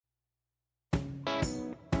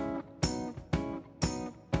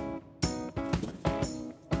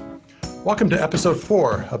Welcome to episode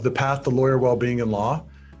 4 of the Path to Lawyer Wellbeing in Law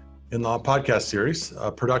podcast series,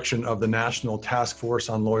 a production of the National Task Force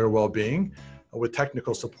on Lawyer Wellbeing, with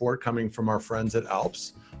technical support coming from our friends at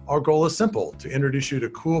ALPS. Our goal is simple: to introduce you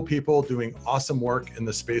to cool people doing awesome work in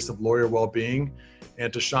the space of lawyer well-being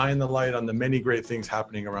and to shine the light on the many great things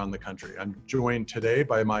happening around the country. I'm joined today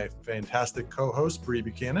by my fantastic co-host, Bree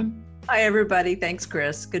Buchanan. Hi, everybody. Thanks,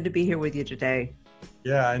 Chris. Good to be here with you today.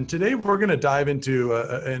 Yeah, and today we're going to dive into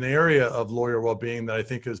an area of lawyer well-being that I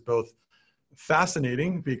think is both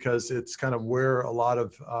fascinating because it's kind of where a lot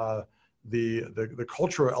of the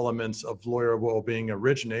cultural elements of lawyer well-being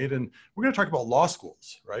originate. And we're going to talk about law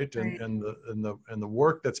schools, right? And the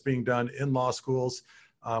work that's being done in law schools.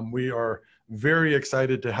 We are very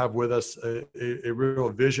excited to have with us a real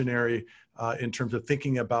visionary in terms of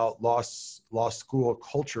thinking about law school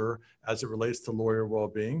culture as it relates to lawyer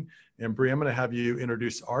well-being. And Bree, I'm going to have you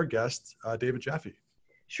introduce our guest, David Jaffe.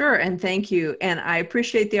 Sure, and thank you. And I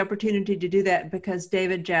appreciate the opportunity to do that because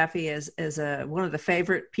David Jaffe is one of the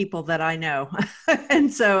favorite people that I know.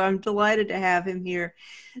 And so I'm delighted to have him here.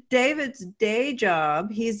 David's day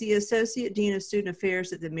job, he's the Associate Dean of Student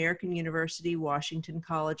Affairs at the American University Washington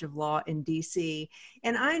College of Law in D.C.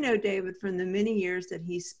 And I know David from the many years that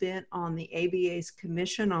he spent on the ABA's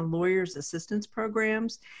Commission on Lawyers Assistance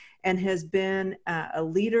Programs and has been a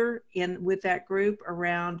leader with that group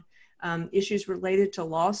around issues related to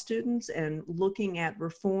law students and looking at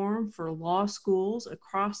reform for law schools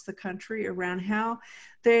across the country around how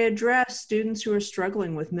they address students who are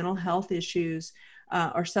struggling with mental health issues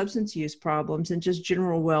or substance use problems and just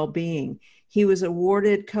general well-being. He was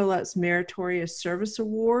awarded Colette's Meritorious Service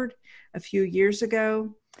Award a few years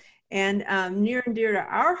ago. And near and dear to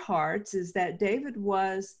our hearts is that David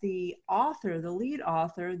was the lead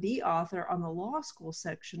author on the law school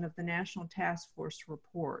section of the National Task Force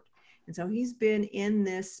report. And so he's been in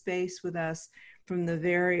this space with us from the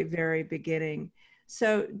very, very beginning.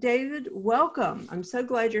 So David, welcome. I'm so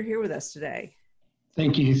glad you're here with us today.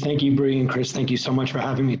 Thank you. Thank you, Bree and Chris. Thank you so much for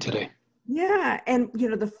having me today. Yeah. And,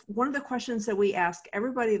 one of the questions that we ask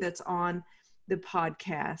everybody that's on the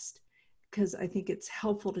podcast, because I think it's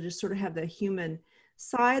helpful to just sort of have the human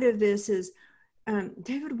side of this is,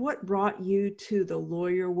 David, what brought you to the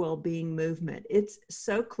lawyer well-being movement? It's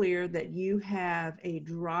so clear that you have a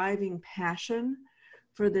driving passion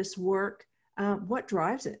for this work. What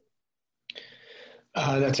drives it?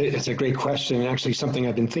 That's a great question, and actually something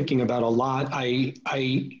I've been thinking about a lot. I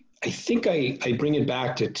think I bring it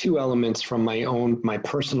back to two elements from my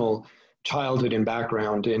personal childhood and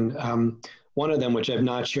background, and one of them, which I've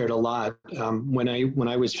not shared a lot, when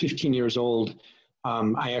I was 15 years old.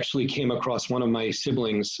 I actually came across one of my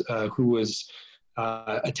siblings who was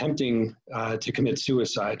attempting to commit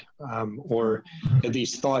suicide, or at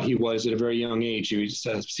least thought he was at a very young age. He was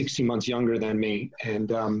 16 months younger than me,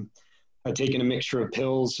 and had taken a mixture of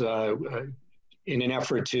pills in an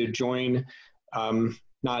effort to join,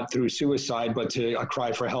 not through suicide, but to a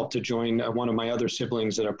cry for help to join one of my other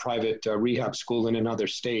siblings at a private rehab school in another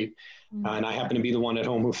state. And I happened to be the one at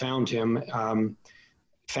home who found him.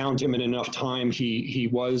 Found him in enough time. He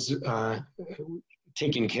was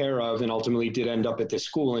taken care of and ultimately did end up at this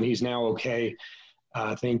school, and he's now okay.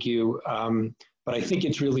 Thank you. But I think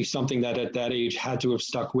it's really something that at that age had to have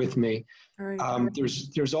stuck with me.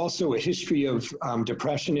 There's also a history of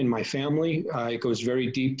depression in my family. It goes very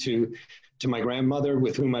deep to my grandmother,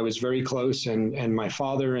 with whom I was very close, and my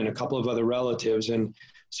father and a couple of other relatives. And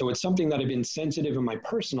so it's something that I've been sensitive in my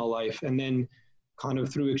personal life. And then kind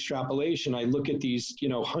of through extrapolation, I look at these,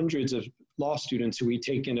 hundreds of law students who we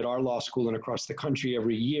take in at our law school and across the country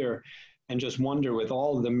every year, and just wonder, with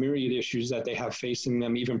all of the myriad issues that they have facing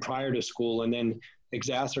them even prior to school, and then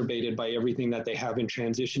exacerbated by everything that they have in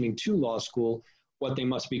transitioning to law school, what they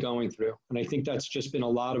must be going through. And I think that's just been a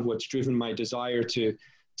lot of what's driven my desire to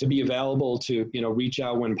be available, to reach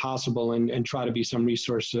out when possible and try to be some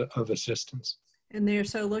resource of assistance. And they're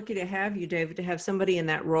so lucky to have you, David, to have somebody in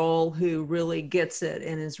that role who really gets it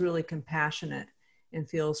and is really compassionate and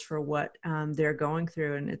feels for what they're going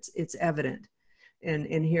through. And it's evident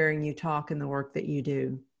in hearing you talk and the work that you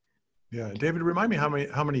do. Yeah. David, remind me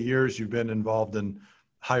how many years you've been involved in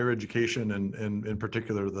higher education and in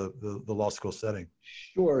particular the law school setting?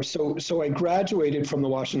 Sure. So I graduated from the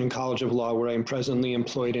Washington College of Law, where I am presently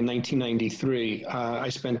employed, in 1993. I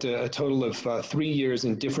spent a total of 3 years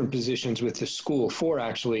in different positions with the school, 4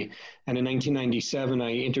 actually. And in 1997,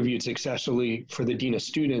 I interviewed successfully for the Dean of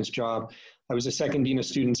Students job. I was a second dean of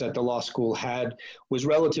students at the law school, was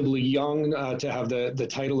relatively young to have the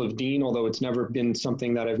title of dean, although it's never been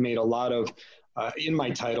something that I've made a lot of in my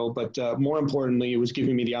title, but more importantly, it was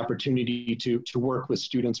giving me the opportunity to work with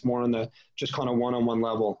students more on the just kind of one-on-one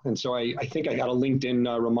level. And so I think I got a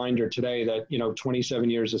LinkedIn reminder today that, 27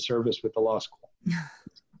 years of service with the law school.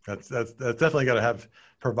 That's definitely got to have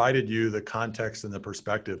provided you the context and the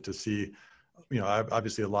perspective to see,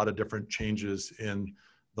 obviously a lot of different changes in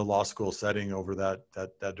the law school setting over that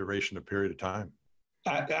duration of period of time.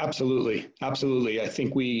 Absolutely. Absolutely. I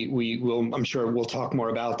think we will, I'm sure we'll talk more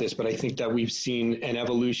about this, but I think that we've seen an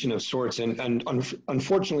evolution of sorts and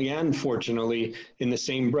unfortunately and fortunately in the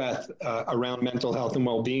same breath around mental health and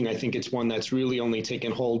well-being. I think it's one that's really only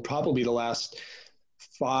taken hold probably the last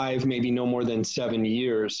 5, maybe no more than 7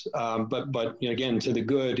 years. But again, to the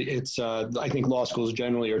good, it's, I think law schools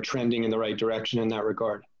generally are trending in the right direction in that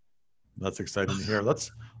regard. That's exciting to hear.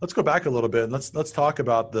 Let's go back a little bit and let's talk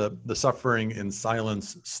about the Suffering in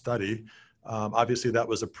Silence study. Obviously, that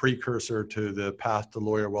was a precursor to the Path to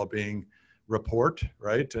Lawyer Wellbeing report,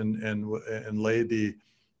 right? And laid the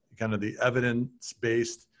kind of the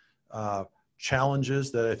evidence-based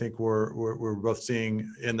challenges that I think we're both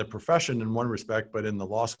seeing in the profession in one respect, but in the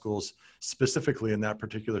law schools specifically in that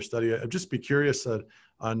particular study. I'd just be curious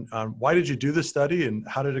on why did you do this study and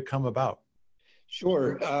how did it come about?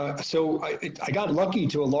 Sure. So I got lucky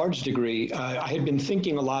to a large degree. I had been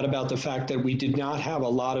thinking a lot about the fact that we did not have a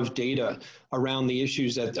lot of data around the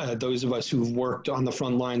issues that those of us who've worked on the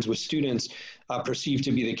front lines with students perceive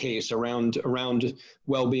to be the case around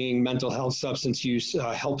well-being, mental health, substance use,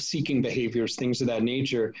 help-seeking behaviors, things of that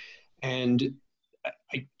nature. And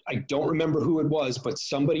I don't remember who it was, but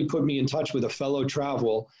somebody put me in touch with a fellow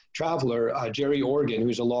traveler, Jerry Organ,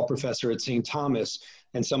 who's a law professor at St. Thomas,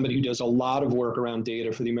 and somebody who does a lot of work around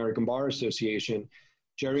data for the American Bar Association.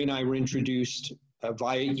 Jerry and I were introduced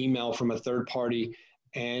via email from a third party.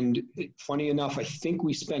 And funny enough, I think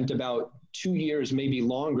we spent about 2 years, maybe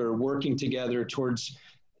longer, working together towards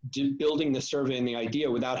building the survey and the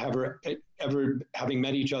idea without ever having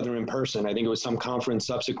met each other in person. I think it was some conference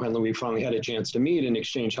subsequently we finally had a chance to meet and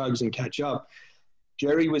exchange hugs and catch up.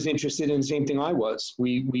 Jerry was interested in the same thing I was.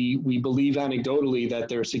 We believe anecdotally that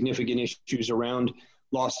there are significant issues around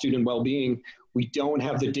law student well-being. We don't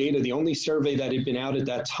have the data. The only survey that had been out at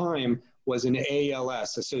that time was an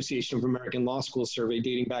ALS, Association of American Law Schools survey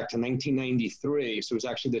dating back to 1993. So it was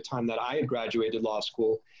actually the time that I had graduated law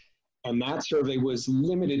school. And that survey was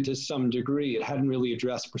limited to some degree. It hadn't really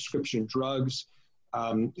addressed prescription drugs.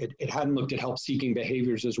 It hadn't looked at help-seeking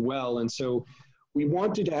behaviors as well. And so we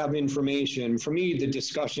wanted to have information. For me, the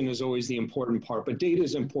discussion is always the important part, but data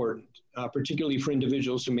is important, particularly for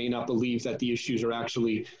individuals who may not believe that the issues are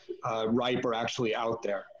actually ripe or actually out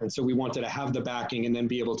there. And so we wanted to have the backing and then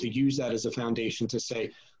be able to use that as a foundation to say,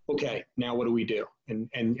 okay, now what do we do?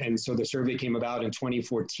 And so the survey came about in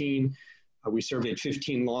 2014. We surveyed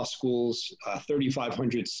 15 law schools,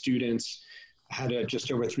 3,500 students, had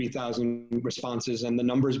just over 3,000 responses, and the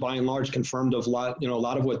numbers by and large confirmed a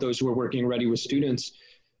lot of what those who were working already with students,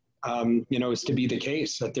 is to be the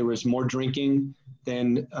case, that there was more drinking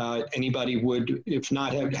than anybody would, if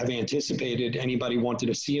not have anticipated, anybody wanted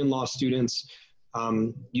to see in law students,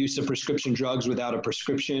 use of prescription drugs without a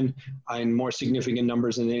prescription in more significant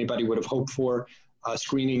numbers than anybody would have hoped for.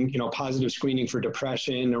 Screening, positive screening for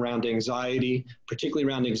depression, around anxiety, particularly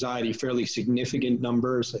around anxiety, fairly significant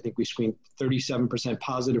numbers. I think we screened 37%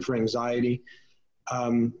 positive for anxiety.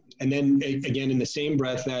 And then again, in the same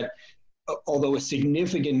breath, that although a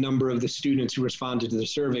significant number of the students who responded to the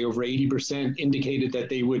survey, over 80%, indicated that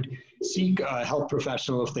they would seek a health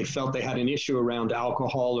professional if they felt they had an issue around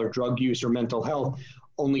alcohol or drug use or mental health,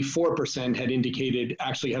 only 4% had indicated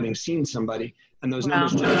actually having seen somebody. And those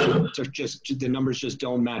numbers the numbers just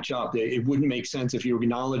don't match up. It wouldn't make sense if you were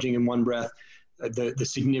acknowledging in one breath the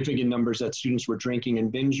significant numbers that students were drinking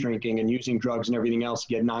and binge drinking and using drugs and everything else,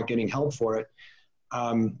 yet not getting help for it.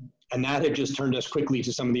 And that had just turned us quickly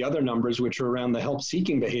to some of the other numbers, which are around the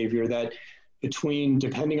help-seeking behavior, that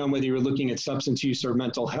depending on whether you're looking at substance use or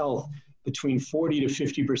mental health, between 40 to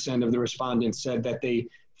 50% of the respondents said that they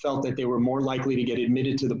felt that they were more likely to get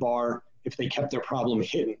admitted to the bar if they kept their problem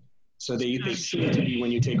hidden. So they seem to be,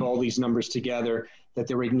 when you take all these numbers together, that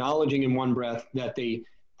they were acknowledging in one breath that they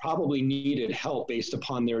probably needed help based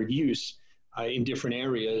upon their use in different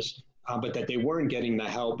areas, but that they weren't getting the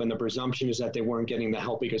help. And the presumption is that they weren't getting the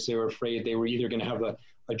help because they were afraid they were either going to have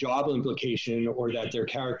a job implication or that their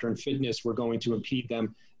character and fitness were going to impede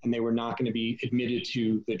them, and they were not going to be admitted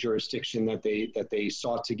to the jurisdiction that they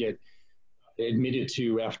sought to get admitted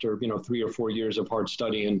to after 3 or 4 years of hard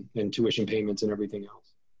study and tuition payments and everything else.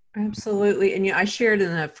 Absolutely. And I shared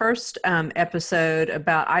in the first episode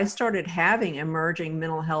about I started having emerging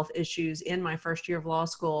mental health issues in my first year of law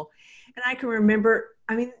school. And I can remember,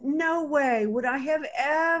 I mean, no way would I have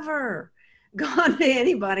ever gone to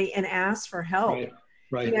anybody and asked for help. Right,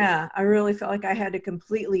 right. Yeah, I really felt like I had to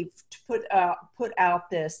completely put out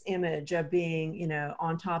this image of being,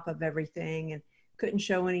 on top of everything, and couldn't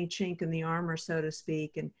show any chink in the armor, so to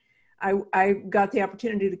speak. And I got the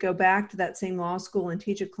opportunity to go back to that same law school and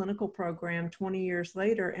teach a clinical program 20 years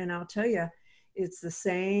later. And I'll tell you, it's the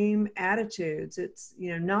same attitudes. It's,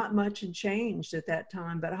 not much had changed at that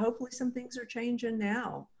time, but hopefully some things are changing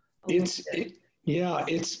now.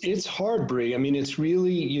 It's hard, Bree. I mean, it's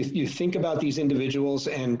really, you think about these individuals,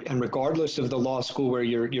 and regardless of the law school where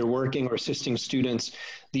you're working or assisting students,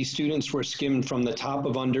 these students were skimmed from the top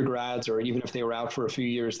of undergrads, or even if they were out for a few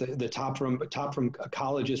years, the top from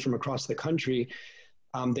colleges from across the country.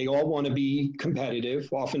 They all want to be competitive,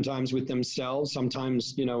 oftentimes with themselves,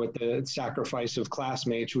 sometimes, at the sacrifice of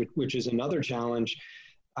classmates, which is another challenge.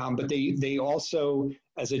 But they also,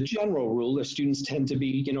 as a general rule, the students tend to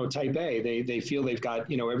be, type A. They feel they've got,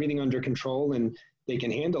 everything under control and they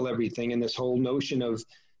can handle everything. And this whole notion of,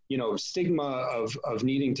 stigma of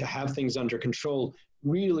needing to have things under control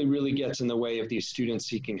really, really gets in the way of these students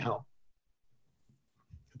seeking help.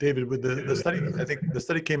 David, with the study, I think the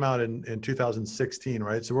study came out in 2016,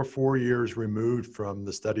 right? So we're 4 years removed from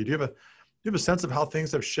the study. Do you have a sense of how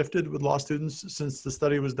things have shifted with law students since the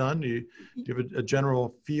study was done? Do you have a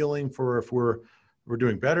general feeling for if we're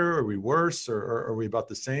doing better, are we worse, or are we about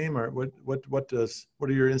the same, or what do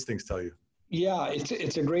your instincts tell you? Yeah,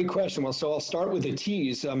 it's a great question. Well, so I'll start with a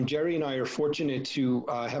tease. Jerry and I are fortunate to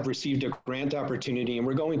have received a grant opportunity, and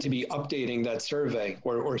we're going to be updating that survey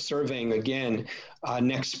or surveying again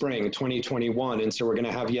next spring, 2021. And so we're going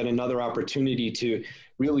to have yet another opportunity to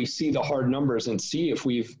really see the hard numbers and see if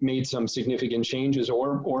we've made some significant changes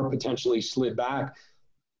or potentially slid back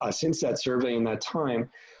since that survey and that time.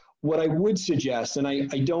 What I would suggest, and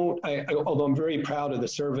although I'm very proud of the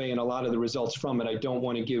survey and a lot of the results from it, I don't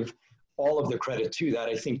want to give all of the credit to that.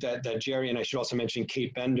 I think that Jerry, and I should also mention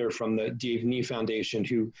Kate Bender from the Dave Nee Foundation,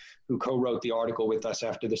 who co-wrote the article with us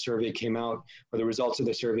after the survey came out, or the results of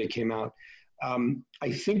the survey came out.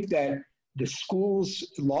 I think that the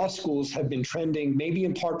law schools have been trending, maybe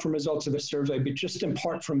in part from results of the survey, but just in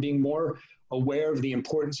part from being more aware of the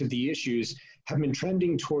importance of the issues, have been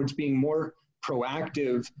trending towards being more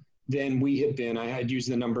proactive than we had been. I had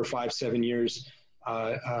used the number 5-7 years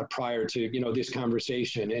prior to this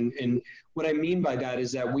conversation, and what I mean by that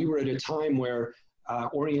is that we were at a time where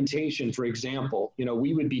orientation, for example,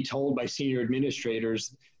 we would be told by senior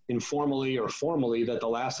administrators, informally or formally, that the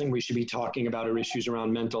last thing we should be talking about are issues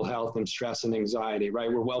around mental health and stress and anxiety.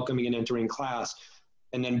 Right? We're welcoming and entering class,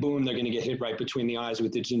 and then boom, they're going to get hit right between the eyes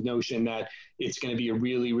with the notion that it's going to be a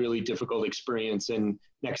really, really difficult experience, and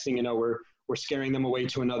next thing you know, we're scaring them away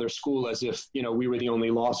to another school as if, we were the only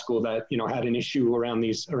law school that, had an issue around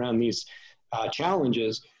these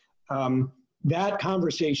challenges. That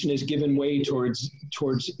conversation has given way towards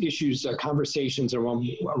issues, conversations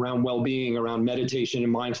around well-being, around meditation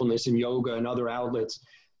and mindfulness and yoga and other outlets,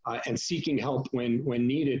 and seeking help when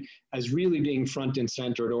needed, as really being front and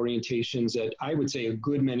center at orientations at, I would say, a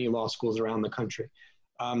good many law schools around the country.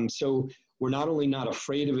 So we're not only not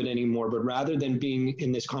afraid of it anymore, but rather than being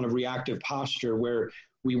in this kind of reactive posture where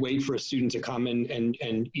we wait for a student to come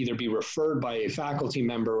and either be referred by a faculty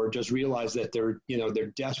member or just realize that they're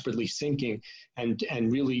desperately sinking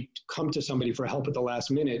and really come to somebody for help at the last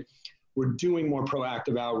minute, we're doing more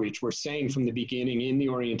proactive outreach. We're saying from the beginning in the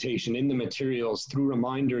orientation, in the materials, through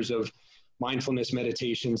reminders of mindfulness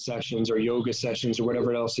meditation sessions or yoga sessions or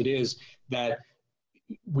whatever else it is, that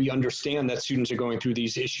we understand that students are going through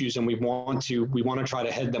these issues and we want to try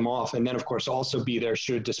to head them off. And then of course also be there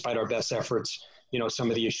should, despite our best efforts, some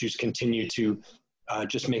of the issues continue to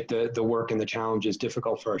just make the work and the challenges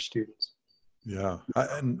difficult for our students. Yeah.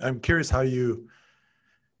 I'm curious how you,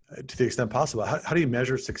 to the extent possible, how do you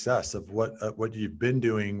measure success of what you've been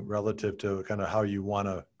doing relative to kind of how you want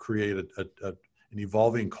to create an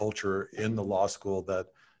evolving culture in the law school that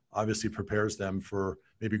obviously prepares them for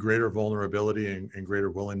maybe greater vulnerability and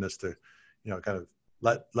greater willingness to, kind of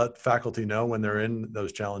let faculty know when they're in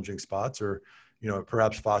those challenging spots, or,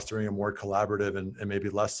 perhaps fostering a more collaborative and maybe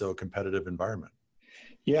less so competitive environment?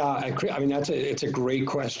 Yeah, I mean, it's a great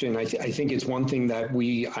question. I think it's one thing that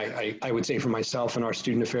I would say for myself and our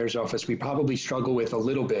student affairs office, we probably struggle with a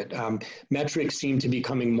little bit. Metrics seem to be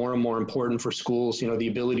becoming more and more important for schools, you know, the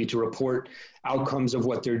ability to report outcomes of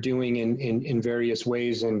what they're doing in various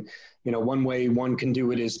ways. And, you know, one way one can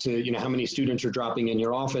do it is to, you know, how many students are dropping in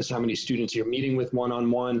your office, how many students you're meeting with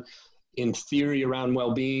one-on-one. In theory, around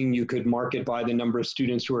well-being, you could mark it by the number of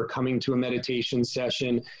students who are coming to a meditation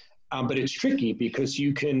session. But it's tricky because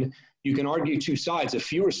you can argue two sides. If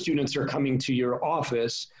fewer students are coming to your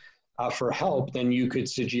office for help, then you could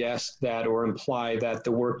suggest that or imply that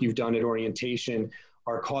the work you've done at orientation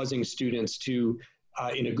are causing students to,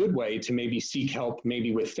 in a good way, to maybe seek help,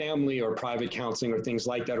 maybe with family or private counseling or things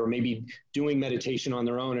like that, or maybe doing meditation on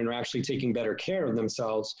their own and are actually taking better care of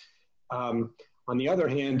themselves. On the other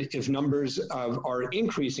hand, if numbers are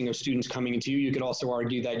increasing of students coming into you, you could also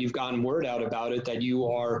argue that you've gotten word out about it, that you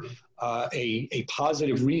are a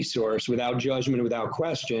positive resource without judgment, without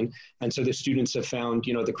question. And so the students have found,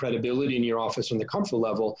 you know, the credibility in your office and the comfort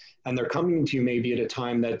level, and they're coming to you maybe at a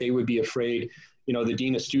time that they would be afraid, you know, the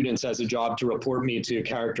dean of students has a job to report me to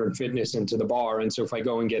character and fitness and to the bar. And so if I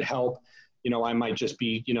go and get help, you know, I might just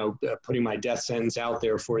be, you know, putting my death sentence out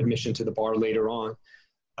there for admission to the bar later on.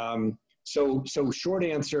 So short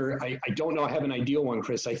answer, I don't know, I have an ideal one,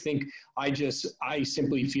 Chris. I think I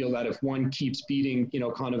simply feel that if one keeps beating, you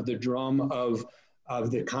know, kind of the drum of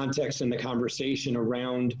the context and the conversation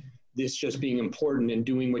around this just being important and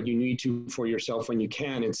doing what you need to for yourself when you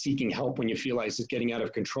can and seeking help when you feel like it's getting out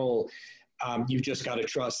of control, you've just got to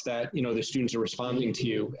trust that, you know, the students are responding to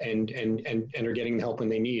you and are getting the help when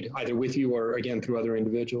they need, either with you or, again, through other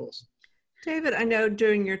individuals. David, I know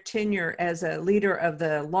during your tenure as a leader of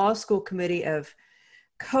the law school committee of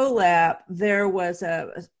COLAP, there was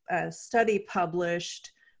a study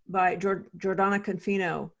published by Jordana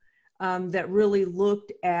Confino that really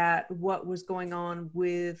looked at what was going on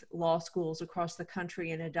with law schools across the country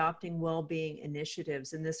in adopting well-being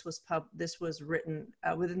initiatives. And this was written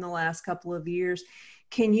within the last couple of years.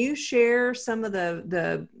 Can you share some of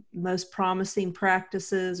the most promising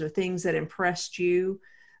practices or things that impressed you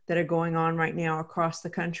that are going on right now across the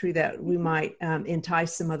country that we might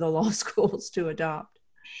entice some other law schools to adopt?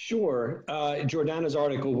 Sure. Jordana's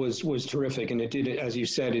article was terrific, and it did, as you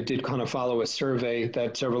said, it did kind of follow a survey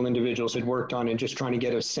that several individuals had worked on and just trying to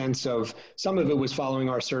get a sense of, some of it was following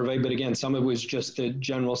our survey, but again, some of it was just the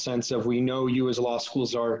general sense of, we know you as law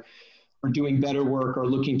schools are doing better work or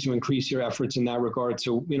looking to increase your efforts in that regard.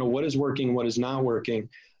 So, you know, what is working, what is not working?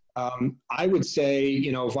 I would say,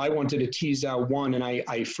 you know, if I wanted to tease out one, and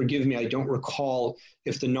I forgive me, I don't recall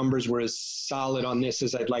if the numbers were as solid on this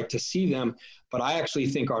as I'd like to see them, but I actually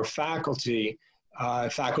think our faculty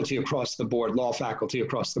across the board, law faculty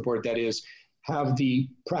across the board, that is, have the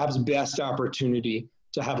perhaps best opportunity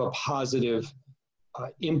to have a positive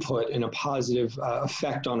input and a positive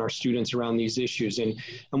effect on our students around these issues. And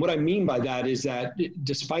what I mean by that is that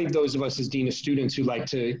despite those of us as dean of students who like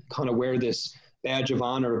to kind of wear this badge of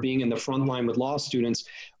honor of being in the front line with law students,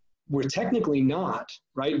 we're technically not,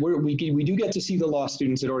 right? We do get to see the law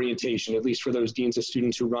students at orientation, at least for those deans of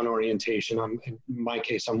students who run orientation. In my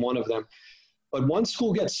case, I'm one of them. But once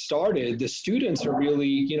school gets started, the students are really,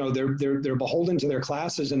 you know, they're beholden to their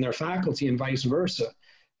classes and their faculty and vice versa.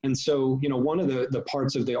 And so, you know, one of the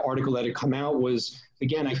parts of the article that had come out was,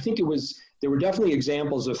 again, I think there were definitely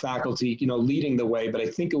examples of faculty, you know, leading the way, but I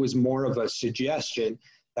think it was more of a suggestion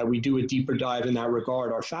that we do a deeper dive in that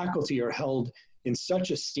regard. Our faculty are held in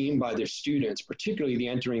such esteem by their students, particularly the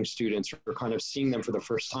entering students who are kind of seeing them for the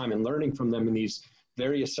first time and learning from them in these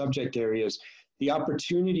various subject areas. The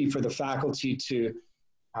opportunity for the faculty to,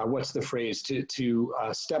 what's the phrase, to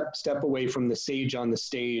step away from the sage on the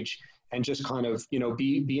stage and just kind of, you know,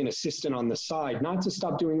 be an assistant on the side, not to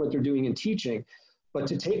stop doing what they're doing in teaching, but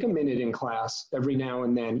to take a minute in class every now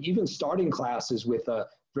and then, even starting classes with a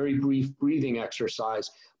very brief breathing exercise,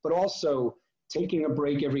 but also taking a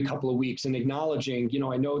break every couple of weeks and acknowledging, you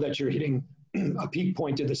know, I know that you're hitting a peak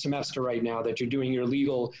point of the semester right now, that you're doing your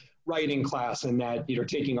legal writing class and that you're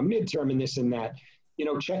taking a midterm and this and that, you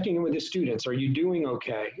know, checking in with the students. Are you doing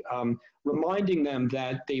okay? Reminding them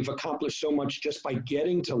that they've accomplished so much just by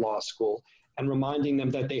getting to law school, and reminding them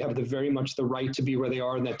that they have very much the right to be where they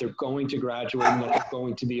are and that they're going to graduate and that they're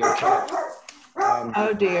going to be okay.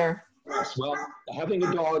 Oh dear. Well, having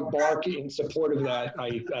a dog bark in support of that,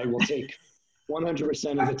 I will take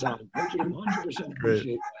 100% of the time. 100%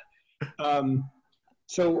 appreciate that.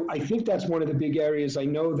 So I think that's one of the big areas. I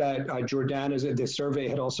know that Jordana's the survey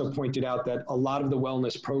had also pointed out that a lot of the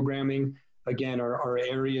wellness programming, again, are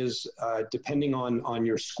areas depending on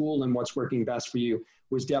your school and what's working best for you.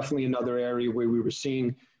 was definitely another area where we were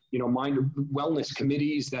seeing, mind wellness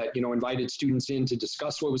committees that, invited students in to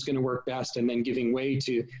discuss what was going to work best, and then giving way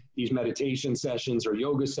to these meditation sessions or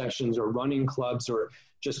yoga sessions or running clubs, or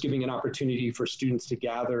just giving an opportunity for students to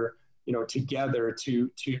gather, together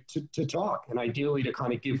to talk, and ideally to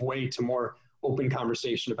kind of give way to more open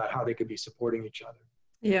conversation about how they could be supporting each other.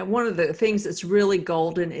 Yeah, one of the things that's really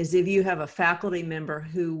golden is if you have a faculty member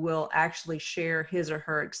who will actually share his or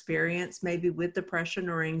her experience, maybe with depression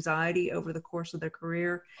or anxiety over the course of their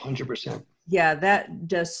career. 100%. Yeah, that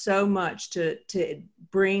does so much to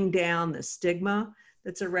bring down the stigma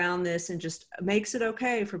that's around this, and just makes it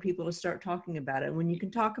okay for people to start talking about it. When you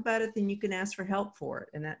can talk about it, then you can ask for help for it.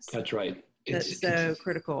 And that's right. That's so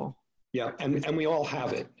critical. Yeah, and we all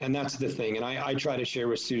have it, and that's the thing. And I try to share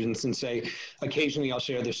with students and say, occasionally I'll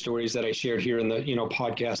share the stories that I shared here in the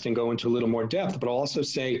podcast and go into a little more depth, but I'll also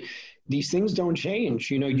say these things don't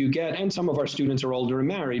change. You get, and some of our students are older and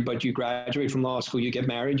married, but you graduate from law school, you get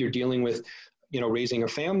married, you're dealing with raising a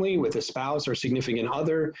family with a spouse or significant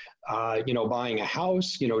other, buying a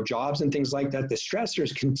house, jobs and things like that. The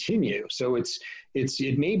stressors continue. So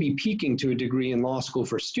it may be peaking to a degree in law school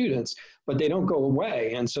for students, but they don't go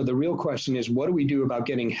away. And so the real question is, what do we do about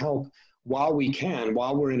getting help while we can,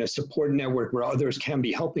 while we're in a support network where others can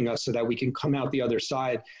be helping us, so that we can come out the other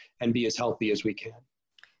side and be as healthy as we can?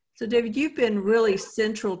 So David, you've been really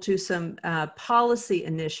central to some policy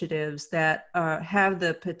initiatives that have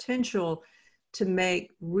the potential to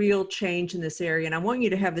make real change in this area. And I want you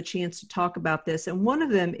to have the chance to talk about this. And one of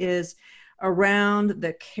them is around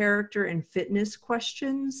the character and fitness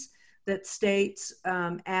questions that states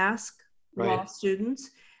ask law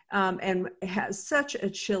students, and has such a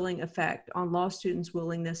chilling effect on law students'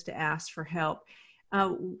 willingness to ask for help.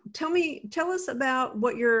 Tell us about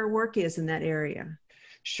what your work is in that area.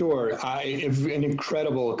 Sure. An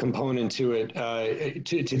incredible component to it,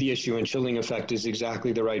 to the issue, and chilling effect is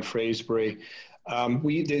exactly the right phrase, Bree.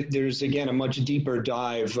 There's, again, a much deeper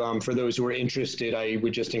dive. For those who are interested, I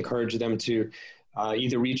would just encourage them to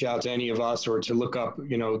either reach out to any of us or to look up,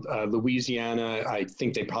 Louisiana. I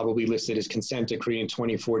think they probably listed as consent decree in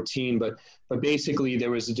 2014, but basically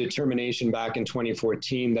there was a determination back in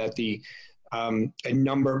 2014 that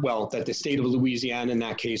that the state of Louisiana in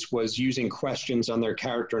that case was using questions on their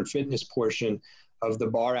character and fitness portion of the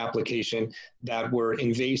bar application that were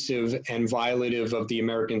invasive and violative of the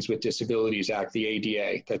Americans with Disabilities Act, the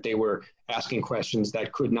ADA, that they were asking questions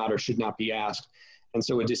that could not or should not be asked. And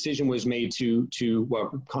so a decision was made to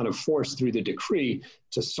kind of force through the decree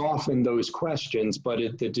to soften those questions, but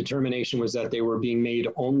the determination was that they were being made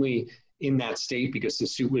only in that state because the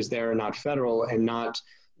suit was there and not federal, and not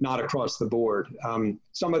across the board.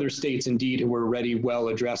 Some other states, indeed, who were already well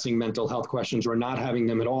addressing mental health questions were not having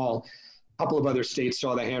them at all. A couple of other states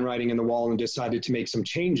saw the handwriting in the wall and decided to make some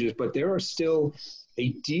changes, but there are still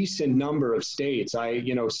a decent number of states.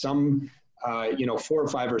 Some 4 or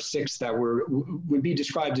 5 or 6 that would be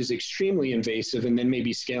described as extremely invasive, and then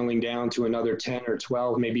maybe scaling down to another 10 or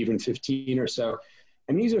 12, maybe even 15 or so.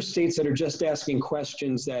 And these are states that are just asking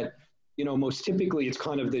questions that, most typically it's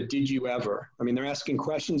kind of the did you ever? I mean, they're asking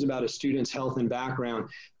questions about a student's health and background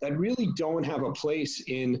that really don't have a place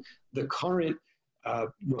in the current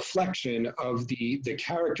reflection of the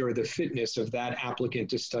character or the fitness of that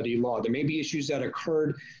applicant to study law. There may be issues that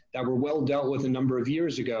occurred that were well dealt with a number of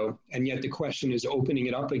years ago, and yet the question is opening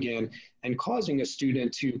it up again and causing a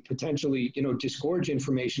student to potentially, disgorge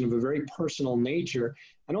information of a very personal nature,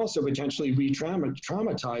 and also potentially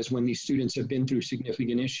re-traumatize when these students have been through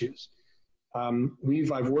significant issues.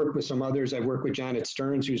 I've worked with some others. I've worked with Janet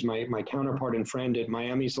Stearns, who's my counterpart and friend at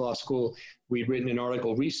Miami's law school. We'd written an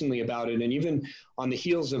article recently about it. And even on the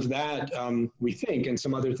heels of that, we think, and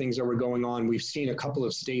some other things that were going on, we've seen a couple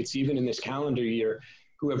of states, even in this calendar year,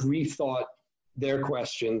 who have rethought their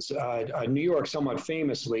questions. New York somewhat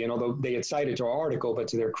famously, and although they had cited to our article, but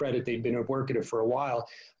to their credit, they'd been at work at it for a while,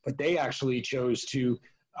 but they actually chose to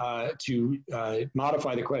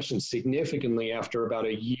modify the question significantly after about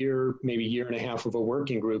a year, maybe year and a half of a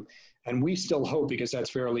working group. And we still hope, because that's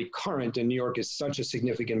fairly current, and New York is such a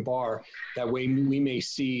significant bar, that way we may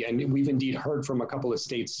see, and we've indeed heard from a couple of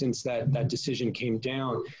states since that decision came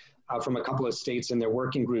down, from a couple of states and their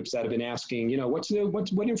working groups that have been asking,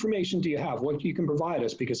 what information do you have? What you can provide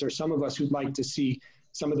us? Because there's some of us who'd like to see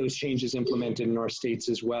some of those changes implemented in our states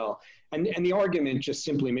as well. And the argument, just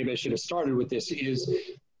simply, maybe I should have started with this, is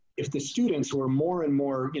if the students who are more and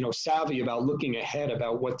more, savvy about looking ahead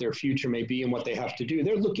about what their future may be and what they have to do,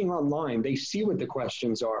 they're looking online, they see what the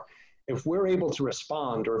questions are. If we're able to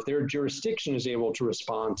respond, or if their jurisdiction is able to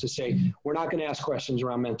respond to say, we're not going to ask questions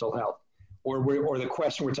around mental health, or the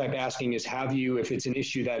question we're type asking is, have you, if it's an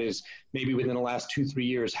issue that is maybe within the last 2-3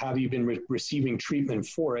 years, have you been receiving treatment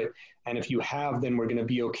for it? And if you have, then we're going to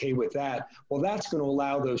be okay with that. Well, that's going to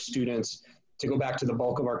allow those students, to go back to the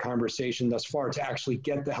bulk of our conversation thus far, to actually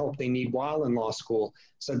get the help they need while in law school,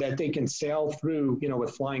 so that they can sail through,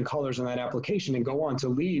 with flying colors on that application and go on to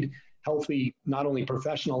lead healthy, not only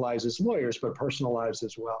professional lives as lawyers, but personal lives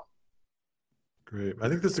as well. Great. I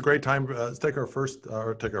think this is a great time. Let's take our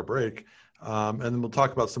take our break, and then we'll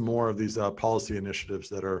talk about some more of these policy initiatives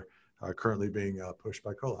that are currently being pushed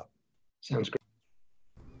by CoLab. Sounds great.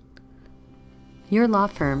 Your law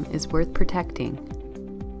firm is worth protecting,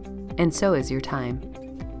 and so is your time.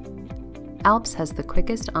 ALPS has the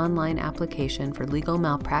quickest online application for legal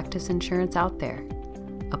malpractice insurance out there.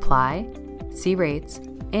 Apply, see rates,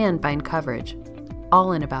 and find coverage,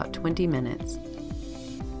 all in about 20 minutes.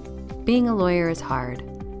 Being a lawyer is hard.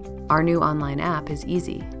 Our new online app is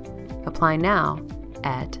easy. Apply now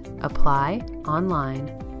at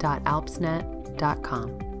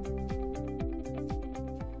applyonline.alpsnet.com.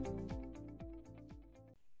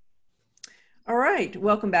 All right,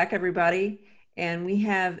 welcome back, everybody. And we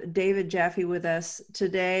have David Jaffe with us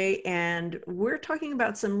today, and we're talking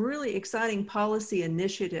about some really exciting policy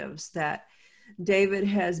initiatives that David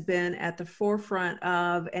has been at the forefront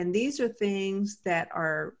of, and these are things that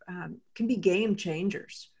are can be game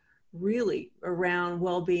changers, really, around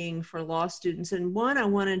well-being for law students. And one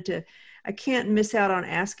I can't miss out on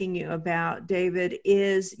asking you about, David,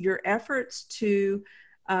 is your efforts to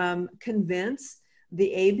convince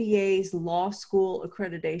the ABA's Law School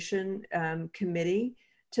Accreditation Committee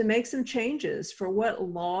to make some changes for what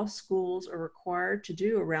law schools are required to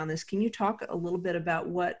do around this. Can you talk a little bit about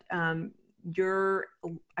what your,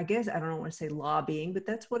 I guess, I don't want to say lobbying, but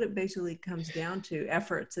that's what it basically comes down to,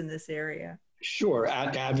 efforts in this area? Sure,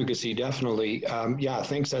 advocacy, definitely. Yeah,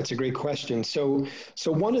 thanks. That's a great question. So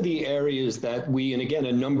one of the areas that we, and again,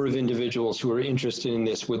 a number of individuals who are interested in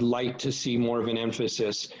this would like to see more of an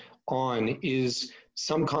emphasis on, is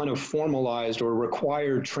some kind of formalized or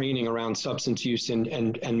required training around substance use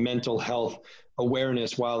and mental health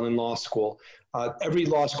awareness while in law school. Every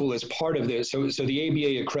law school is part of this. So the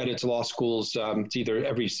ABA accredits law schools. It's either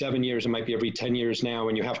every 7 years, it might be every 10 years now,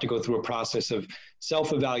 and you have to go through a process of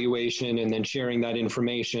self-evaluation and then sharing that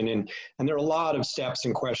information. And there are a lot of steps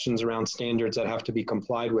and questions around standards that have to be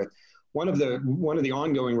complied with. One of the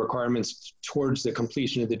ongoing requirements towards the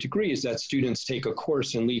completion of the degree is that students take a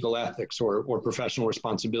course in legal ethics, or professional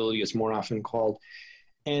responsibility, as more often called.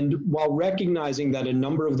 And while recognizing that a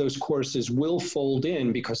number of those courses will fold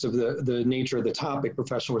in because of the nature of the topic,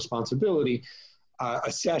 professional responsibility,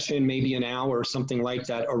 a session, maybe an hour or something like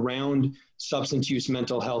that, around substance use,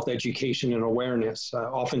 mental health education and awareness.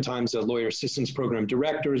 Oftentimes a lawyer assistance program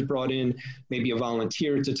director is brought in, maybe a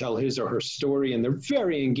volunteer to tell his or her story, and they're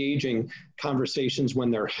very engaging conversations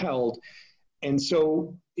when they're held. And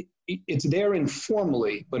so it's there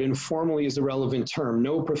informally, but informally is a relevant term.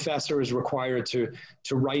 No professor is required to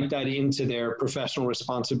write that into their professional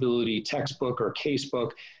responsibility textbook or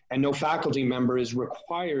casebook, and no faculty member is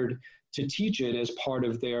required to teach it as part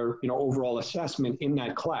of their overall assessment in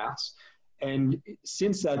that class. And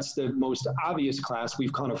since that's the most obvious class,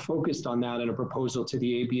 we've kind of focused on that in a proposal to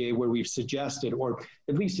the ABA, where we've suggested, or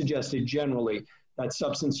at least suggested generally, that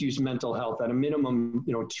substance use mental health at a minimum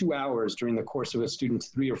 2 hours during the course of a student's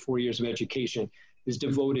 3 or 4 years of education is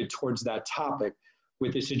devoted towards that topic,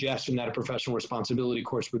 with the suggestion that a professional responsibility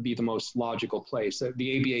course would be the most logical place.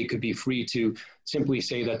 The ABA could be free to simply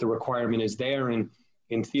say that the requirement is there, and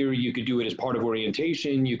in theory you could do it as part of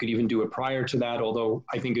orientation. You could even do it prior to that, although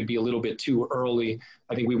I think it'd be a little bit too early.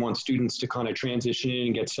 I think we want students to kind of transition in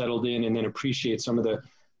and get settled in, and then appreciate some of the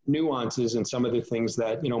nuances and some of the things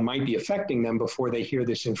that might be affecting them before they hear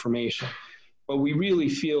this information. But we really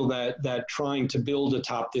feel that trying to build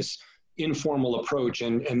atop this informal approach,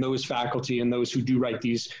 and those faculty and those who do write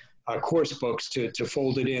these course books to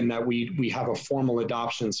fold it in, that we have a formal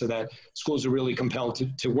adoption, so that schools are really compelled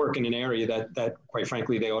to work in an area that quite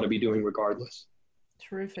frankly they ought to be doing regardless.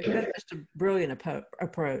 Terrific. That's just a brilliant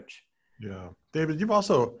approach. Yeah, David, you've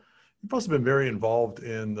also been very involved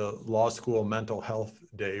in the Law School Mental Health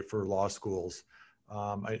Day for law schools.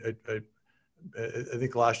 I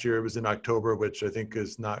think last year it was in October, which I think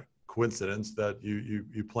is not coincidence that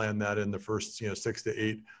you planned that in the first 6 to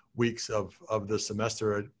 8 weeks of the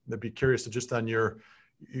semester. I'd be curious just on your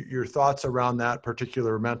thoughts around that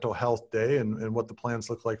particular mental health day, and what the plans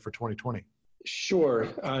look like for 2020. Sure.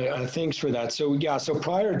 Thanks for that. So yeah, so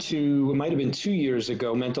prior to, it might have been 2 years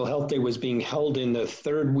ago, Mental Health Day was being held in the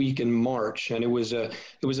third week in March, and it was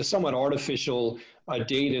a somewhat artificial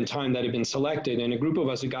date and time that had been selected. And a group of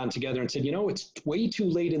us had gotten together and said, you know, it's way too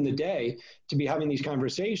late in the day to be having these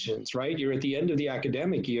conversations, right? You're at the end of the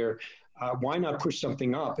academic year. Why not push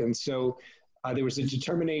something up? And so there was a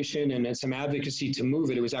determination and some advocacy to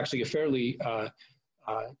move it. It was actually a fairly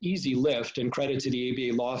easy lift, and credit to the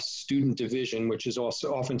ABA Law Student Division, which is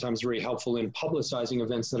also oftentimes very helpful in publicizing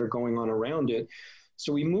events that are going on around it.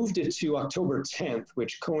 So we moved it to October 10th,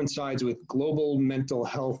 which coincides with Global Mental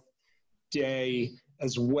Health Day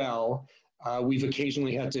as well. We've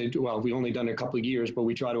occasionally had to, well, we've only done it a couple of years, but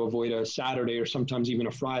we try to avoid a Saturday or sometimes even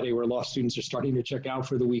a Friday where law students are starting to check out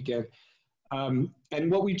for the weekend.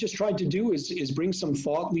 And what we've just tried to do is bring some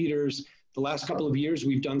thought leaders. The last couple of years,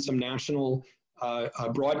 we've done some national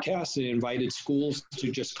broadcasts and invited schools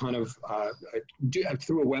to just kind of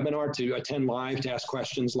through a webinar to attend live, to ask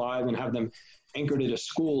questions live and have them anchored at a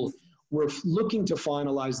school. We're looking to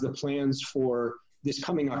finalize the plans for this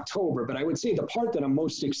coming October, but I would say the part that I'm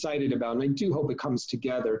most excited about, and I do hope it comes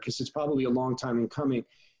together because it's probably a long time in coming,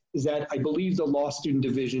 is that I believe the Law Student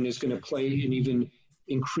Division is going to play an even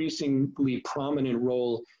increasingly prominent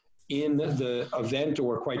role in the event,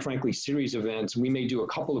 or quite frankly, series events. We may do a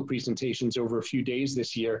couple of presentations over a few days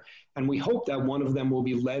this year, and we hope that one of them will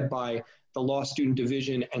be led by the Law Student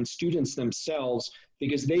Division and students themselves,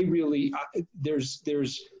 because they really, there's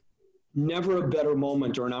never a better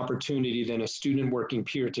moment or an opportunity than a student working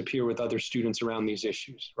peer-to-peer with other students around these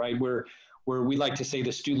issues, right? Where we like to say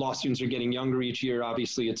the law students are getting younger each year.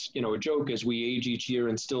 Obviously, it's, you know, a joke as we age each year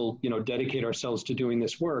and still, you know, dedicate ourselves to doing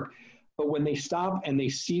this work. But when they stop and they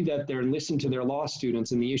see that they're listening to their law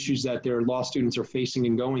students and the issues that their law students are facing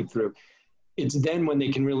and going through, it's then when they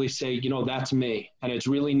can really say, you know, that's me. And it's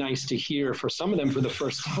really nice to hear for some of them for the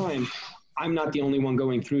first time, I'm not the only one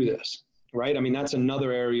going through this, right? I mean, that's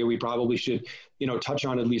another area we probably should, you know, touch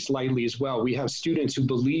on at least lightly as well. We have students who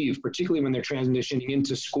believe, particularly when they're transitioning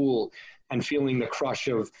into school and feeling the crush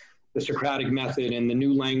of the Socratic method and the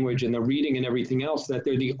new language and the reading and everything else, that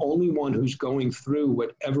they're the only one who's going through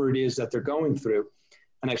whatever it is that they're going through.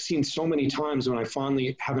 And I've seen so many times when I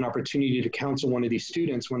finally have an opportunity to counsel one of these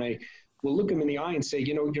students, when I will look them in the eye and say,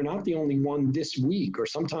 you know, you're not the only one this week, or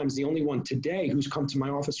sometimes the only one today who's come to my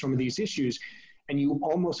office from these issues. And you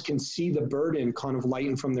almost can see the burden kind of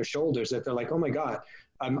lighten from their shoulders, that they're like, oh my God,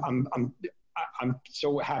 I'm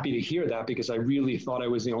so happy to hear that, because I really thought I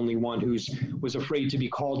was the only one was afraid to be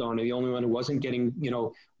called on, and the only one who wasn't getting, you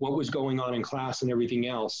know, what was going on in class and everything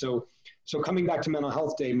else. So coming back to Mental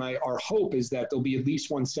Health Day, our hope is that there'll be at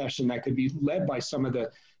least one session that could be led by some of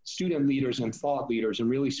the student leaders and thought leaders, and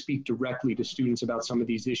really speak directly to students about some of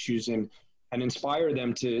these issues and inspire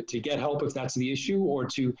them to get help if that's the issue, or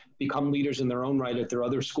to become leaders in their own right at their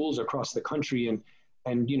other schools across the country, and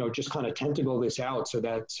you know, just kind of tentacle this out so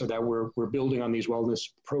that we're building on these wellness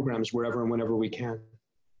programs wherever and whenever we can.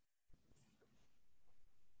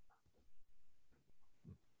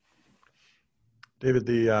 David,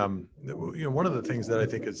 you know, one of the things that I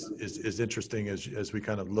think is interesting as we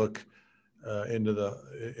kind of look into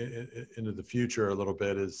the future a little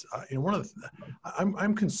bit is, you know,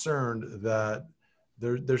 I'm concerned that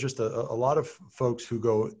there's just a lot of folks who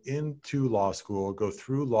go into law school, go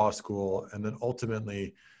through law school, and then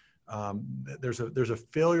ultimately there's a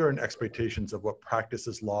failure in expectations of what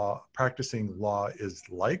practicing law is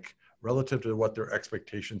like relative to what their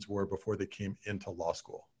expectations were before they came into law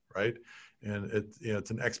school, right? And it's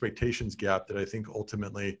an expectations gap that I think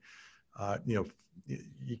ultimately, you know,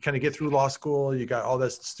 you kind of get through law school, you got all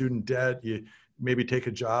that student debt, you maybe take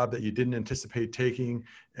a job that you didn't anticipate taking,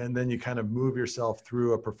 and then you kind of move yourself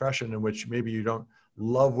through a profession in which maybe you don't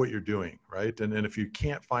love what you're doing, right? And if you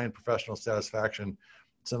can't find professional satisfaction,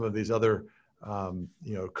 some of these other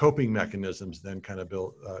you know, coping mechanisms then kind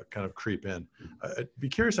of creep in. I'd be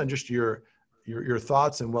curious on just your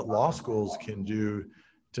thoughts and what law schools can do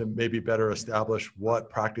to maybe better establish what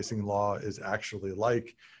practicing law is actually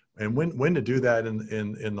like, and when to do that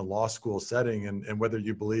in the law school setting, and whether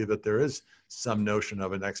you believe that there is some notion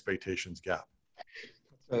of an expectations gap.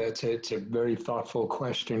 It's a very thoughtful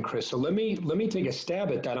question, Chris. So let me take a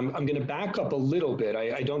stab at that. I'm going to back up a little bit.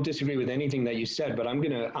 I don't disagree with anything that you said, but I'm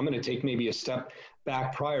going to take maybe a step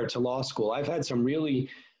back prior to law school. I've had some really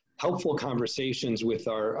helpful conversations with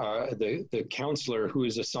the counselor who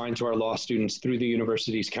is assigned to our law students through the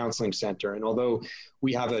university's counseling center. And although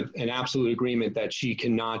we have an absolute agreement that she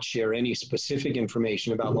cannot share any specific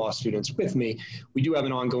information about law students with me, we do have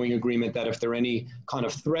an ongoing agreement that if there are any kind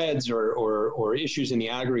of threads or issues in the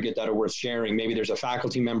aggregate that are worth sharing, maybe there's a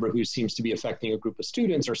faculty member who seems to be affecting a group of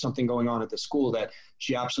students or something going on at the school, that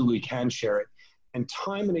she absolutely can share it. And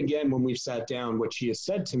time and again, when we've sat down, what she has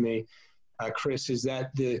said to me, Chris, is that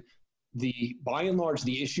by and large,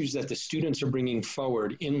 the issues that the students are bringing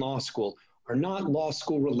forward in law school are not law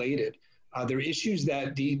school related. They're issues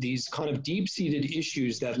that these kind of deep-seated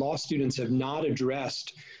issues that law students have not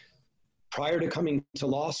addressed prior to coming to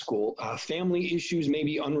law school. Family issues may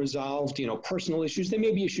be unresolved, personal issues. There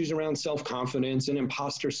may be issues around self-confidence and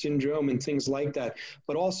imposter syndrome and things like that,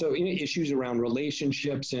 but also issues around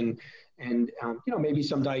relationships and maybe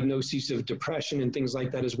some diagnoses of depression and things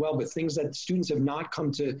like that as well, but things that students have not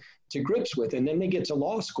come to grips with. And then they get to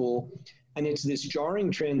law school and it's this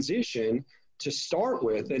jarring transition to start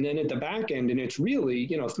with. And then at the back end, and it's really,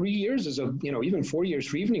 3 years is even 4 years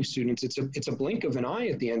for evening students, it's a blink of an eye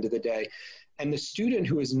at the end of the day. And the student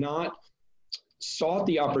who has not sought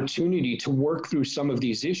the opportunity to work through some of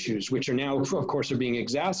these issues, which are now, of course, are being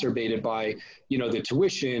exacerbated by, the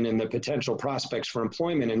tuition and the potential prospects for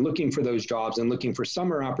employment and looking for those jobs and looking for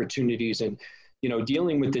summer opportunities and,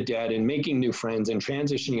 dealing with the debt and making new friends and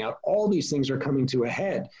transitioning out. All these things are coming to a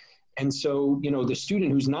head. And so, the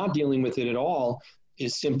student who's not dealing with it at all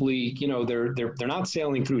is simply, they're not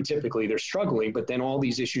sailing through typically, they're struggling, but then all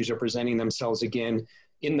these issues are presenting themselves again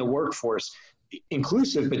in the workforce,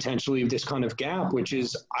 inclusive potentially of this kind of gap, which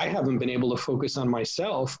is I haven't been able to focus on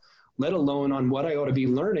myself, let alone on what I ought to be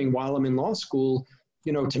learning while I'm in law school,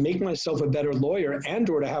 to make myself a better lawyer and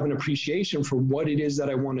or to have an appreciation for what it is that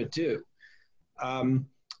I want to do.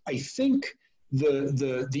 I think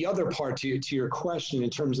the other part to your question in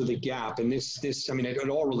terms of the gap, and it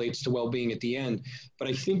all relates to well-being at the end, but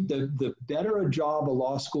I think the better a job a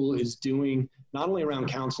law school is doing, not only around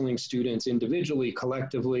counseling students individually,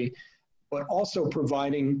 collectively, but also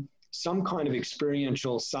providing some kind of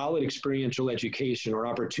solid experiential education or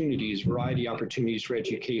variety opportunities for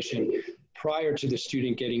education prior to the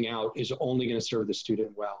student getting out is only going to serve the student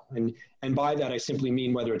well. And by that, I simply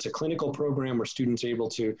mean whether it's a clinical program where students are able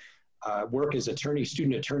to work as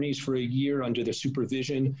student attorneys for a year under the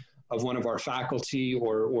supervision of one of our faculty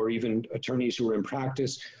or even attorneys who are in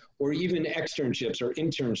practice, or even externships or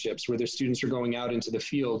internships where the students are going out into the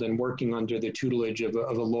field and working under the tutelage of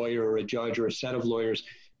a lawyer or a judge or a set of lawyers,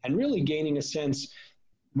 and really gaining a sense.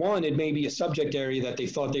 One, it may be a subject area that they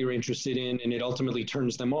thought they were interested in and it ultimately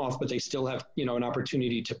turns them off, but they still have, an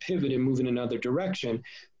opportunity to pivot and move in another direction.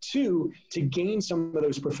 Two, to gain some of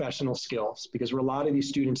those professional skills, because for a lot of these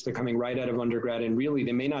students, they're coming right out of undergrad and really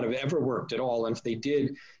they may not have ever worked at all. And if they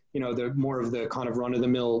did, they're more of the kind of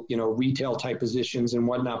run-of-the-mill, retail type positions and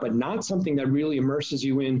whatnot, but not something that really immerses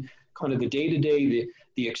you in kind of the day-to-day,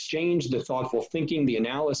 the exchange, the thoughtful thinking, the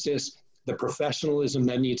analysis, the professionalism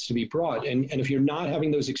that needs to be brought. And if you're not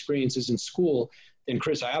having those experiences in school, then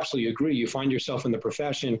Chris, I absolutely agree. You find yourself in the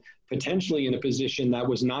profession, potentially in a position that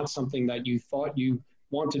was not something that you thought you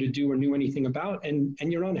wanted to do or knew anything about, and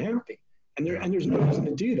you're unhappy. And there's no reason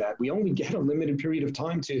to do that. We only get a limited period of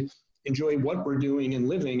time to enjoy what we're doing and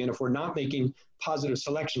living. And if we're not making positive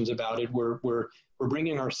selections about it, we're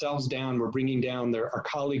bringing ourselves down, we're bringing down our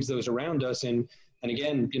colleagues, those around us. And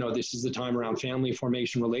again, this is the time around family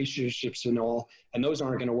formation, relationships and all, and those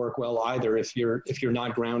aren't going to work well either if you're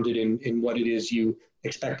not grounded in what it is you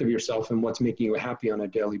expect of yourself and what's making you happy on a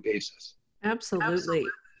daily basis. Absolutely.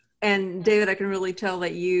 And David, I can really tell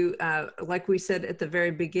that you, like we said at the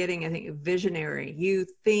very beginning, I think visionary. You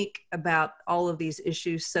think about all of these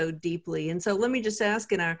issues so deeply. And so let me just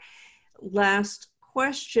ask in our last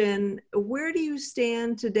question, where do you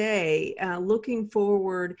stand today looking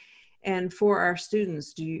forward and for our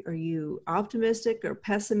students? Are you optimistic or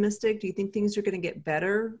pessimistic? Do you think things are going to get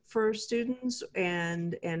better for students?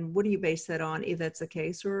 And what do you base that on, if that's the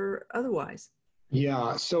case or otherwise?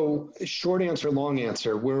 Yeah. So short answer, long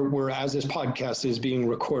answer. We're as this podcast is being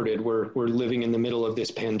recorded, we're living in the middle of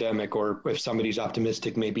this pandemic, or if somebody's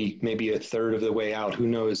optimistic, maybe a third of the way out, who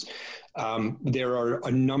knows? There are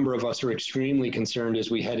a number of us who are extremely concerned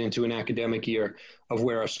as we head into an academic year of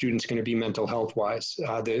where our students going to be mental health wise.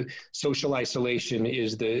 The social isolation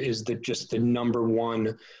is just the number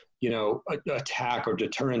one attack or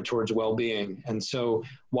deterrent towards well-being. And so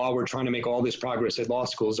while we're trying to make all this progress at law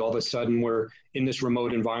schools, all of a sudden we're in this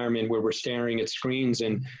remote environment where we're staring at screens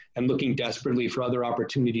and looking desperately for other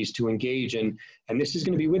opportunities to engage. And this is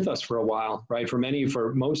going to be with us for a while, right? For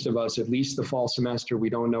most of us, at least the fall semester, we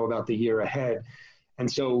don't know about the year ahead.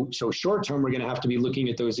 And so short term, we're going to have to be looking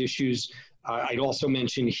at those issues. I'd also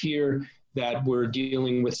mention here that we're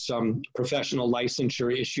dealing with some professional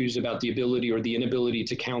licensure issues about the ability or the inability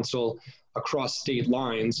to counsel across state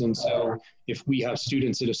lines. And so if we have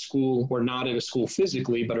students at a school or not at a school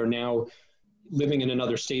physically, but are now living in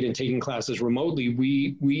another state and taking classes remotely,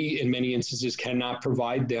 we in many instances cannot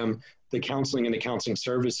provide them the counseling and the counseling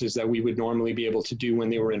services that we would normally be able to do when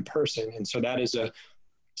they were in person. And so that is a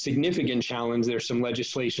significant challenge. There's some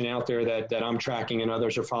legislation out there that I'm tracking and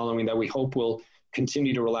others are following that we hope will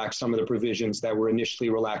continue to relax some of the provisions that were initially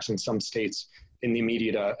relaxed in some states in the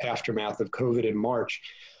immediate aftermath of COVID in March.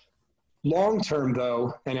 Long term,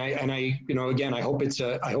 though, and I again, I hope it's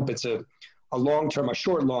a long term, a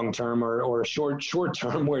short long term, or a short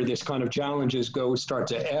term where this kind of challenges start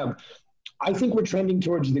to ebb. I think we're trending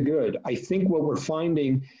towards the good. I think what we're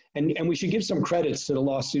finding, and we should give some credits to the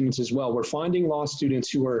law students as well. We're finding law students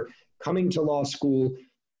who are coming to law school,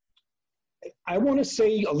 I want to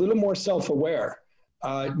say a little more self-aware.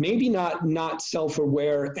 Maybe not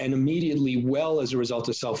self-aware and immediately well as a result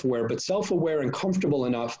of self-aware, but self-aware and comfortable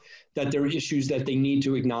enough that there are issues that they need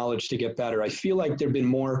to acknowledge to get better. I feel like there have been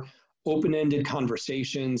more open-ended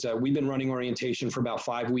conversations. We've been running orientation for about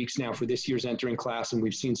 5 weeks now for this year's entering class, and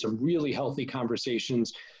we've seen some really healthy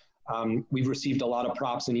conversations. We've received a lot of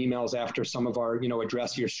props and emails after some of our,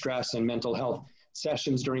 address your stress and mental health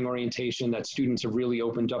sessions during orientation that students have really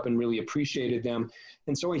opened up and really appreciated them.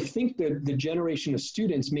 And so I think that the generation of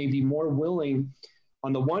students may be more willing,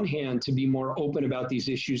 on the one hand, to be more open about these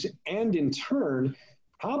issues, and in turn,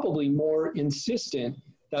 probably more insistent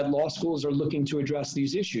that law schools are looking to address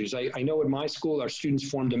these issues. I know at my school, our students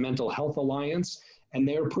formed a mental health alliance, and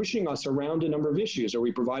they're pushing us around a number of issues. Are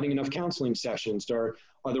we providing enough counseling sessions?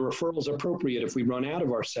 Are the referrals appropriate if we run out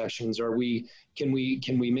of our sessions? Can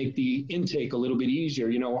we make the intake a little bit easier?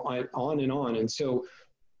 On and on. And so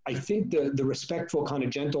I think the respectful kind of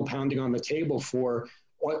gentle pounding on the table for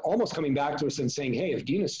almost coming back to us and saying, hey, if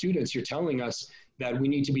Dean of Students, you're telling us that we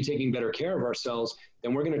need to be taking better care of ourselves,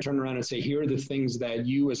 then we're going to turn around and say, here are the things that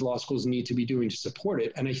you as law schools need to be doing to support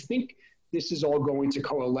it. And I think this is all going to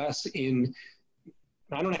coalesce in,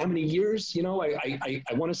 I don't know how many years, I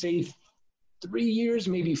want to say 3 years,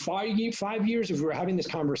 maybe 5 years, if we're having this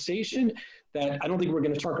conversation, that I don't think we're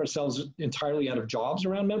going to talk ourselves entirely out of jobs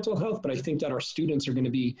around mental health, but I think that our students are going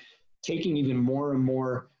to be taking even more and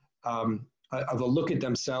more of a look at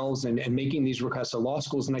themselves and making these requests to law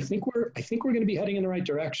schools. And I think we're going to be heading in the right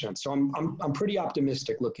direction. So I'm pretty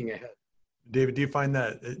optimistic looking ahead. David, do you find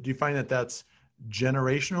that that's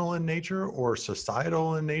generational in nature or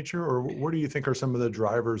societal in nature, or what do you think are some of the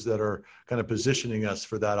drivers that are kind of positioning us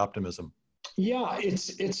for that optimism? Yeah,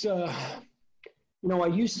 it's I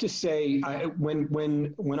used to say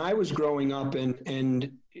when I was growing up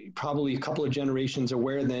and probably a couple of generations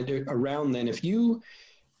around then, if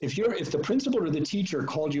the principal or the teacher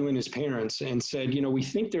called you in as parents and said, we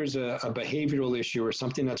think there's a behavioral issue or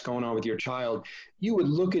something that's going on with your child, you would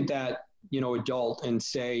look at that adult and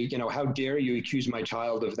say, how dare you accuse my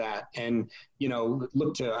child of that? And,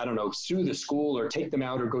 look to, I don't know, sue the school or take them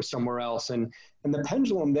out or go somewhere else. And the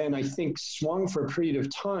pendulum then, I think, swung for a period of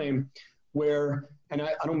time where, and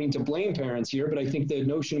I don't mean to blame parents here, but I think the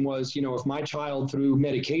notion was, if my child through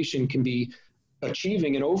medication can be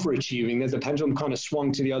achieving and overachieving, that the pendulum kind of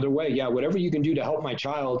swung to the other way. Yeah, whatever you can do to help my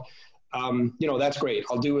child, that's great.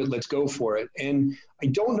 I'll do it. Let's go for it. And I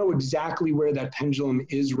don't know exactly where that pendulum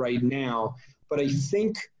is right now, but I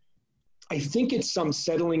think it's some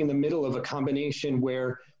settling in the middle of a combination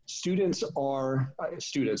where students,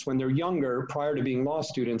 when they're younger, prior to being law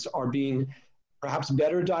students, are being perhaps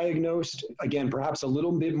better diagnosed, again, perhaps a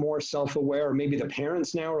little bit more self-aware, or maybe the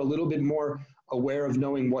parents now are a little bit more aware of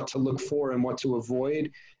knowing what to look for and what to avoid.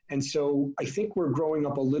 And so I think we're growing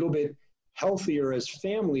up a little bit healthier as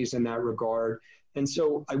families in that regard. And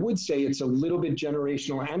so I would say it's a little bit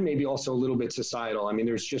generational and maybe also a little bit societal. I mean,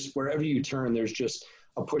 there's just, wherever you turn, there's just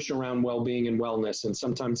a push around well-being and wellness. And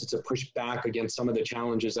sometimes it's a push back against some of the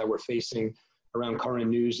challenges that we're facing around current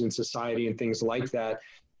news and society and things like that.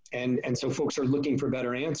 And so folks are looking for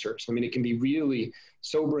better answers. I mean, it can be really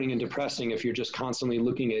sobering and depressing if you're just constantly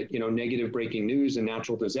looking at, negative breaking news and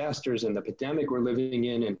natural disasters and the pandemic we're living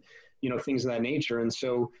in and, things of that nature. And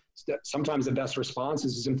so sometimes the best response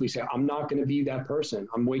is to simply say, I'm not going to be that person.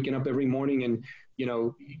 I'm waking up every morning and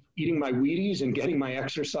eating my Wheaties and getting my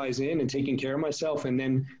exercise in and taking care of myself. And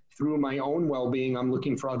then through my own well-being, I'm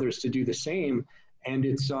looking for others to do the same. And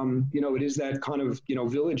it's, it is that kind of,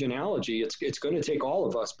 village analogy. It's going to take all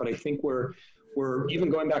of us, but I think we're even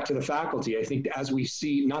going back to the faculty. I think as we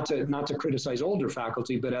see, not to criticize older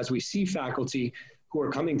faculty, but as we see faculty who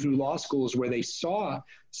are coming through law schools where they saw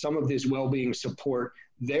some of this well-being support,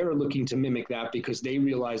 they're looking to mimic that because they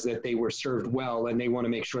realize that they were served well, and they want to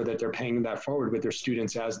make sure that they're paying that forward with their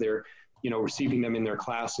students as they're, receiving them in their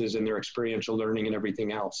classes and their experiential learning and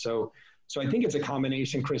everything else. So I think it's a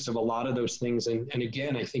combination, Chris, of a lot of those things. And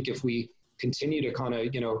again, I think if we continue to kind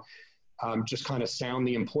of, just kind of sound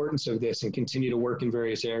the importance of this and continue to work in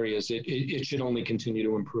various areas, it should only continue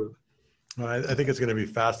to improve. I think it's going to be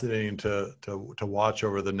fascinating to watch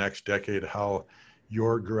over the next decade how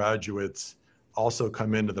your graduates also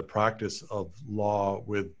come into the practice of law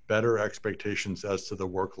with better expectations as to the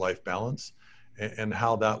work-life balance, and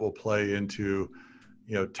how that will play into,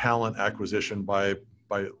 talent acquisition by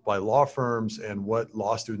law firms, and what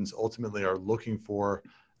law students ultimately are looking for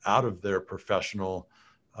out of their professional,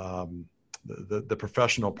 the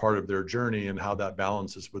professional part of their journey, and how that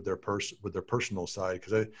balances with their personal side.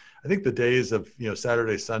 Because I think the days of,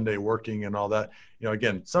 Saturday, Sunday working and all that,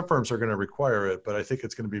 again, some firms are going to require it, but I think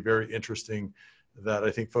it's going to be very interesting that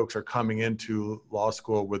I think folks are coming into law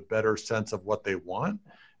school with better sense of what they want.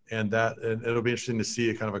 And it'll be interesting to see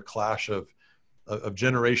a kind of a clash of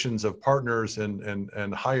generations of partners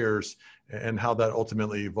and hires, and how that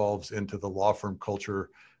ultimately evolves into the law firm culture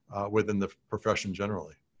within the profession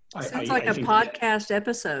generally. Sounds like a podcast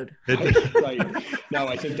episode. Right. No,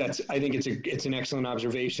 I think it's an excellent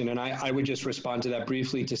observation. And I would just respond to that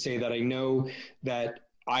briefly to say that I know that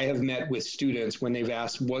I have met with students when they've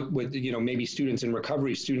asked what would, maybe students in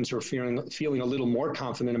recovery, students who are feeling a little more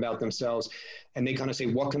confident about themselves, and they kind of say,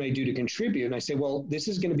 what can I do to contribute? And I say, well, this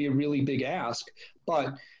is going to be a really big ask,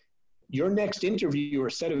 but your next interview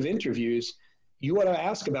or set of interviews, you ought to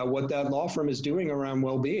ask about what that law firm is doing around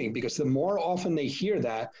well-being, because the more often they hear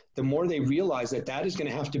that, the more they realize that is going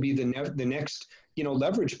to have to be the next,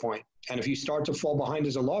 leverage point. And if you start to fall behind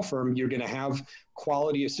as a law firm, you're going to have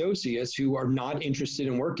quality associates who are not interested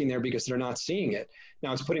in working there because they're not seeing it.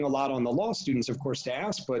 Now, it's putting a lot on the law students, of course, to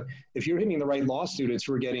ask, but if you're hitting the right law students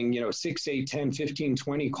who are getting, 6, 8, 10, 15,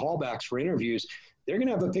 20 callbacks for interviews, they're going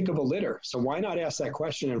to have a pick of a litter. So why not ask that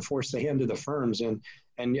question and force the hand of the firms? And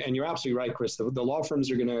you're absolutely right, Chris. The law firms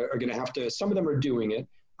are going to have to. Some of them are doing it,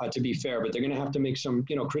 to be fair, but they're going to have to make some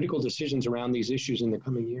critical decisions around these issues in the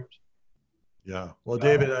coming years. Yeah. Well,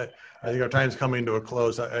 David, I think our time's coming to a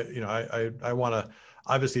close. I want to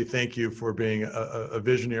obviously thank you for being a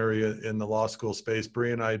visionary in the law school space.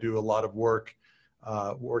 Bree and I do a lot of work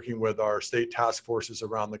working with our state task forces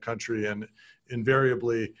around the country, and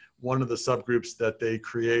invariably one of the subgroups that they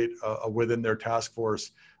create within their task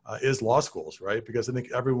force is law schools, right? Because I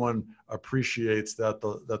think everyone appreciates that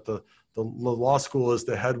the law school is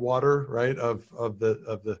the headwater, right, of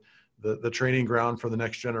the training ground for the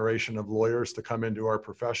next generation of lawyers to come into our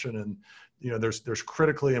profession. And there's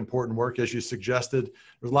critically important work, as you suggested.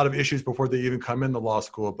 There's a lot of issues before they even come into law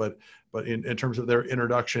school, but in terms of their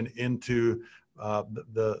introduction into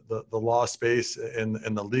the law space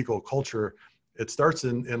and the legal culture, it starts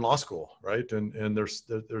in law school, right? And there's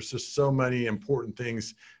just so many important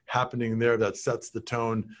things happening there that sets the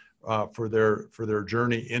tone for their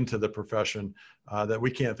journey into the profession, that we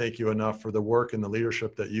can't thank you enough for the work and the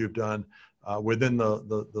leadership that you've done within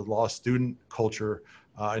the law student culture.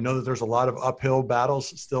 I know that there's a lot of uphill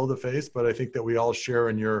battles still to face, but I think that we all share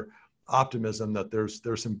in your optimism that there's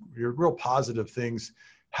some real positive things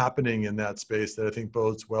happening in that space that I think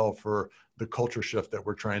bodes well for the culture shift that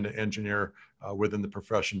we're trying to engineer within the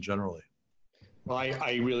profession generally. Well,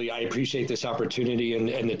 I appreciate this opportunity,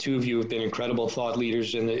 and the two of you have been incredible thought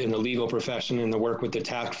leaders in the legal profession and the work with the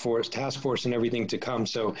task force and everything to come.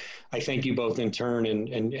 So I thank you both in turn,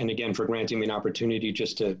 and again for granting me an opportunity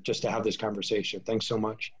just to have this conversation. Thanks so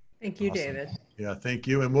much. Thank you, Awesome. David. Yeah, thank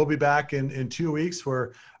you. And we'll be back in 2 weeks,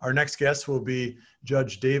 where our next guest will be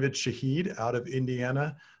Judge David Shaheed out of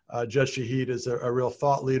Indiana. Judge Shaheed is a real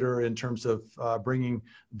thought leader in terms of bringing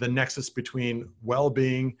the nexus between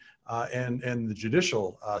well-being and the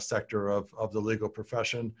judicial sector of the legal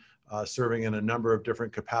profession, serving in a number of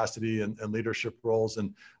different capacity and leadership roles.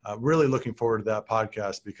 And really looking forward to that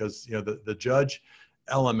podcast, because the judge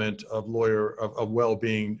element of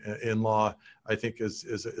well-being in law, I think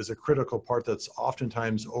is a critical part that's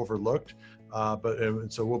oftentimes overlooked.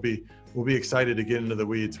 So we'll be excited to get into the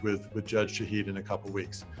weeds with Judge Shaheed in a couple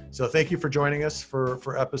weeks. So thank you for joining us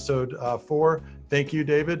for episode 4. Thank you,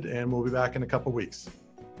 David, and we'll be back in a couple weeks.